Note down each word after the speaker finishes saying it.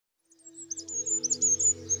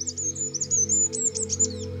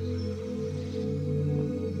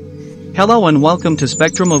Hello and welcome to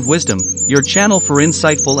Spectrum of Wisdom, your channel for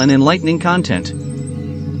insightful and enlightening content.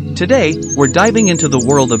 Today, we're diving into the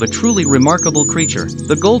world of a truly remarkable creature,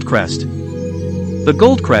 the Goldcrest. The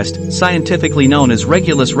Goldcrest, scientifically known as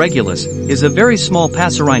Regulus regulus, is a very small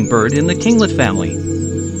passerine bird in the kinglet family.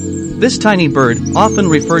 This tiny bird, often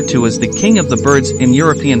referred to as the king of the birds in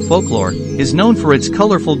European folklore, is known for its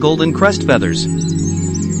colorful golden crest feathers.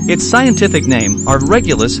 Its scientific name, R.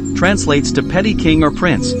 regulus, translates to petty king or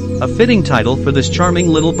prince, a fitting title for this charming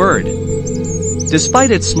little bird. Despite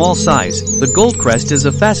its small size, the Goldcrest is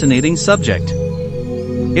a fascinating subject.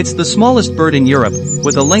 It's the smallest bird in Europe,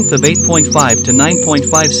 with a length of 8.5 to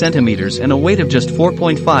 9.5 centimeters and a weight of just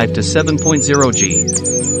 4.5 to 7.0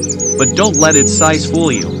 g. But don't let its size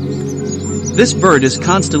fool you. This bird is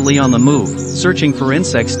constantly on the move, searching for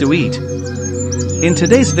insects to eat. In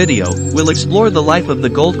today's video, we'll explore the life of the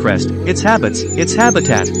Goldcrest, its habits, its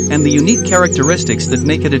habitat, and the unique characteristics that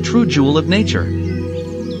make it a true jewel of nature.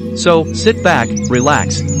 So, sit back,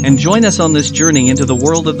 relax, and join us on this journey into the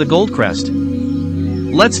world of the Goldcrest.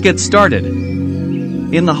 Let's get started.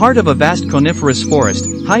 In the heart of a vast coniferous forest,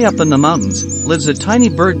 high up in the mountains, lives a tiny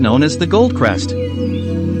bird known as the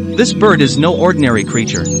Goldcrest. This bird is no ordinary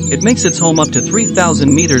creature. It makes its home up to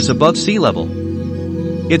 3,000 meters above sea level.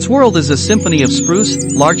 Its world is a symphony of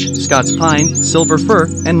spruce, larch, Scots pine, silver fir,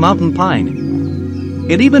 and mountain pine.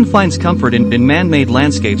 It even finds comfort in man-made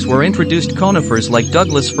landscapes where introduced conifers like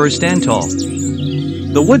Douglas fir stand tall.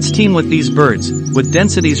 The woods teem with these birds, with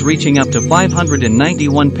densities reaching up to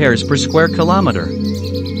 591 pairs per square kilometer.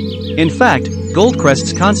 In fact,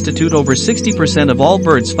 Goldcrests constitute over 60% of all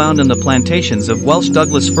birds found in the plantations of Welsh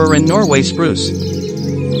Douglas fir and Norway spruce.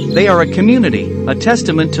 They are a community, a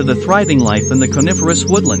testament to the thriving life in the coniferous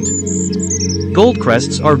woodland.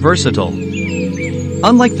 Goldcrests are versatile.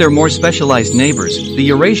 Unlike their more specialized neighbors, the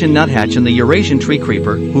Eurasian nuthatch and the Eurasian tree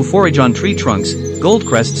creeper, who forage on tree trunks,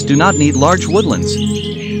 Goldcrests do not need large woodlands.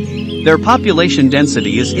 Their population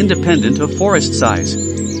density is independent of forest size.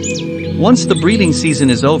 Once the breeding season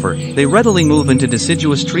is over, they readily move into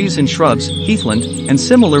deciduous trees and shrubs, heathland, and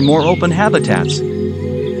similar more open habitats.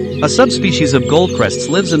 A subspecies of Goldcrests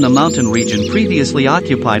lives in the mountain region previously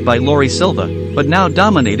occupied by Laurisilva, but now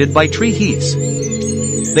dominated by tree heaths.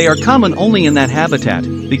 They are common only in that habitat,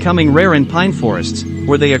 becoming rare in pine forests,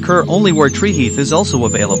 where they occur only where tree heath is also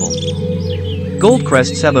available.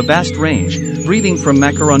 Goldcrests have a vast range, breeding from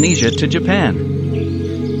Macaronesia to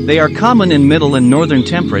Japan. They are common in middle and northern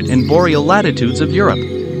temperate and boreal latitudes of Europe.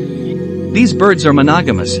 These birds are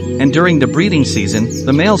monogamous, and during the breeding season,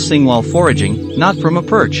 the males sing while foraging, not from a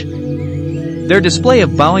perch. Their display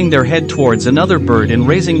of bowing their head towards another bird and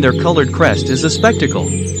raising their colored crest is a spectacle.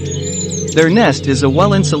 Their nest is a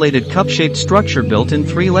well-insulated cup-shaped structure built in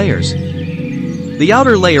 3 layers. The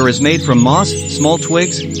outer layer is made from moss, small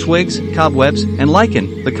twigs, cobwebs, and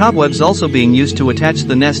lichen, the cobwebs also being used to attach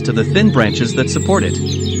the nest to the thin branches that support it.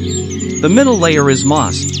 The middle layer is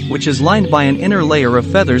moss, which is lined by an inner layer of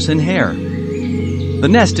feathers and hair. The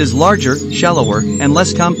nest is larger, shallower, and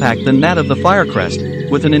less compact than that of the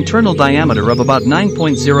firecrest, with an internal diameter of about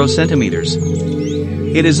 9.0 centimeters.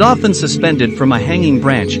 It is often suspended from a hanging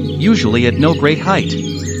branch, usually at no great height.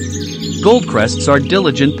 Goldcrests are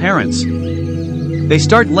diligent parents. They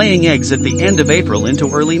start laying eggs at the end of April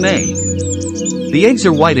into early May. The eggs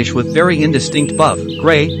are whitish with very indistinct buff,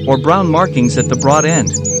 gray, or brown markings at the broad end.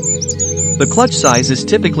 The clutch size is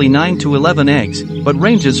typically 9 to 11 eggs, but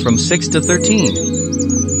ranges from 6 to 13.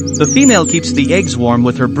 The female keeps the eggs warm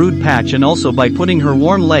with her brood patch and also by putting her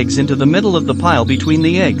warm legs into the middle of the pile between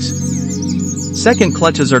the eggs. Second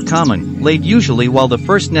clutches are common, laid usually while the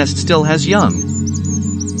first nest still has young.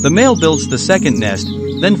 The male builds the second nest,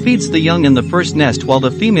 then feeds the young in the first nest while the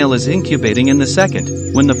female is incubating in the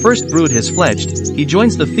second. When the first brood has fledged, he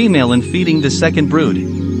joins the female in feeding the second brood.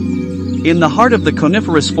 In the heart of the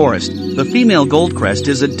coniferous forest, the female Goldcrest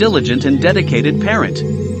is a diligent and dedicated parent.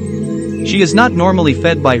 She is not normally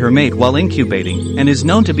fed by her mate while incubating, and is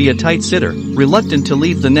known to be a tight sitter, reluctant to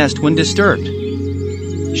leave the nest when disturbed.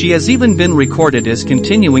 She has even been recorded as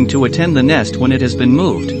continuing to attend the nest when it has been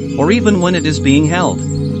moved, or even when it is being held.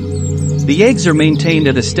 The eggs are maintained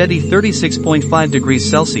at a steady 36.5 degrees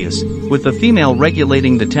Celsius, with the female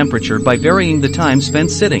regulating the temperature by varying the time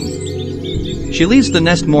spent sitting. She leaves the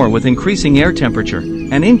nest more with increasing air temperature,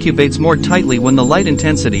 and incubates more tightly when the light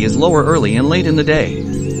intensity is lower early and late in the day.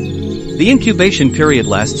 The incubation period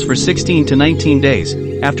lasts for 16 to 19 days,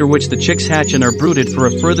 after which the chicks hatch and are brooded for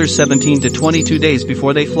a further 17 to 22 days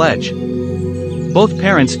before they fledge. Both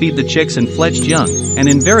parents feed the chicks and fledged young, and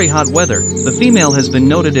in very hot weather, the female has been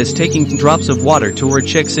noted as taking drops of water to her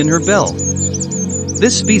chicks in her bill.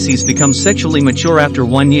 This species becomes sexually mature after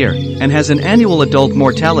 1 year, and has an annual adult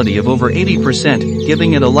mortality of over 80%,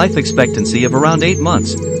 giving it a life expectancy of around 8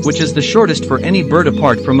 months, which is the shortest for any bird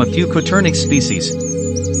apart from a few Coturnix species.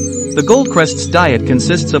 The Goldcrest's diet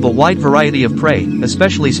consists of a wide variety of prey,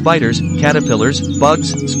 especially spiders, caterpillars,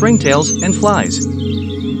 bugs, springtails, and flies.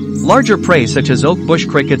 Larger prey such as oak bush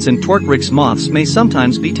crickets and tortrix moths may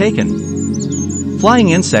sometimes be taken. Flying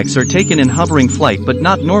insects are taken in hovering flight but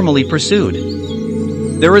not normally pursued.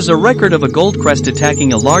 There is a record of a Goldcrest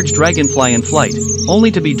attacking a large dragonfly in flight,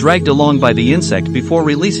 only to be dragged along by the insect before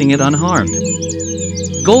releasing it unharmed.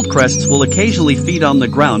 Goldcrests will occasionally feed on the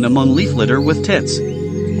ground among leaf litter with tits.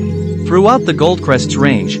 Throughout the Goldcrest's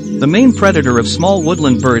range, the main predator of small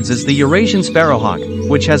woodland birds is the Eurasian sparrowhawk,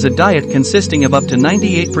 which has a diet consisting of up to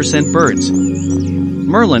 98% birds.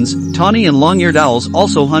 Merlins, tawny and long-eared owls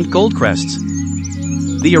also hunt Goldcrests.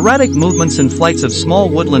 The erratic movements and flights of small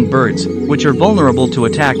woodland birds, which are vulnerable to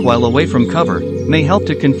attack while away from cover, may help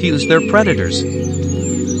to confuse their predators.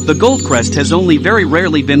 The Goldcrest has only very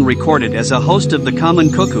rarely been recorded as a host of the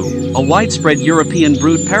common cuckoo, a widespread European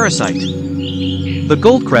brood parasite. The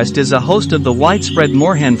Goldcrest is a host of the widespread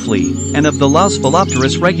moorhen flea, and of the louse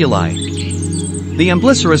Philopterus reguli. The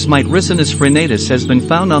Amblycerus mite Ricinus frenatus has been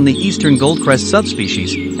found on the eastern Goldcrest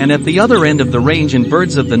subspecies, and at the other end of the range in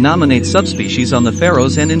birds of the nominate subspecies on the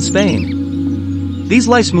Faroes and in Spain. These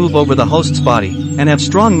lice move over the host's body, and have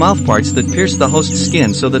strong mouthparts that pierce the host's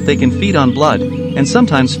skin so that they can feed on blood, and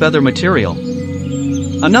sometimes feather material.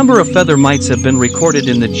 A number of feather mites have been recorded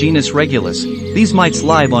in the genus Regulus. These mites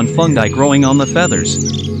live on fungi growing on the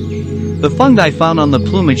feathers. The fungi found on the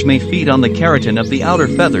plumage may feed on the keratin of the outer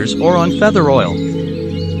feathers or on feather oil.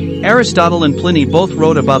 Aristotle and Pliny both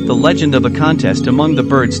wrote about the legend of a contest among the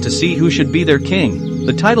birds to see who should be their king,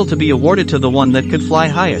 the title to be awarded to the one that could fly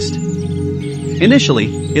highest. Initially,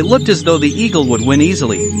 it looked as though the eagle would win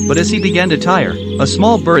easily, but as he began to tire, a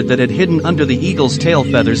small bird that had hidden under the eagle's tail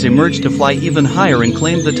feathers emerged to fly even higher and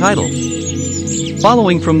claimed the title.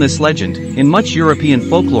 Following from this legend, in much European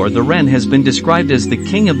folklore the wren has been described as the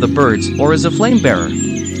king of the birds or as a flame-bearer.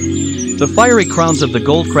 The fiery crowns of the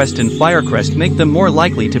Goldcrest and Firecrest make them more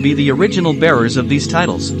likely to be the original bearers of these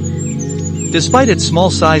titles. Despite its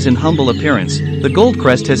small size and humble appearance, the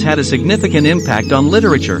Goldcrest has had a significant impact on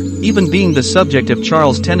literature, even being the subject of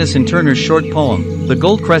Charles Tennyson Turner's short poem, The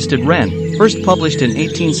Gold-Crested Wren, first published in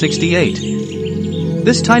 1868.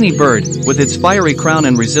 This tiny bird, with its fiery crown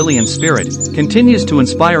and resilient spirit, continues to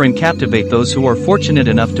inspire and captivate those who are fortunate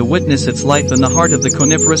enough to witness its life in the heart of the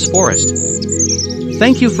Coniferous Forest.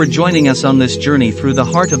 Thank you for joining us on this journey through the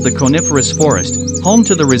heart of the Coniferous Forest, home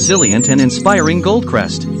to the resilient and inspiring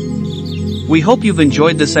Goldcrest. We hope you've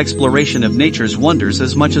enjoyed this exploration of nature's wonders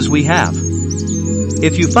as much as we have.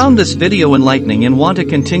 If you found this video enlightening and want to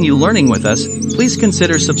continue learning with us, please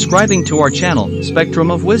consider subscribing to our channel, Spectrum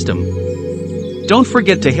of Wisdom. Don't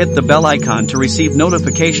forget to hit the bell icon to receive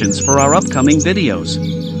notifications for our upcoming videos.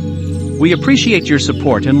 We appreciate your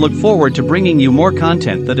support and look forward to bringing you more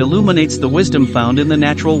content that illuminates the wisdom found in the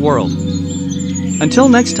natural world. Until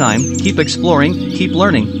next time, keep exploring, keep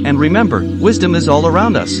learning, and remember, wisdom is all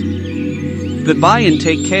around us. Goodbye and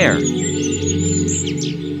take care.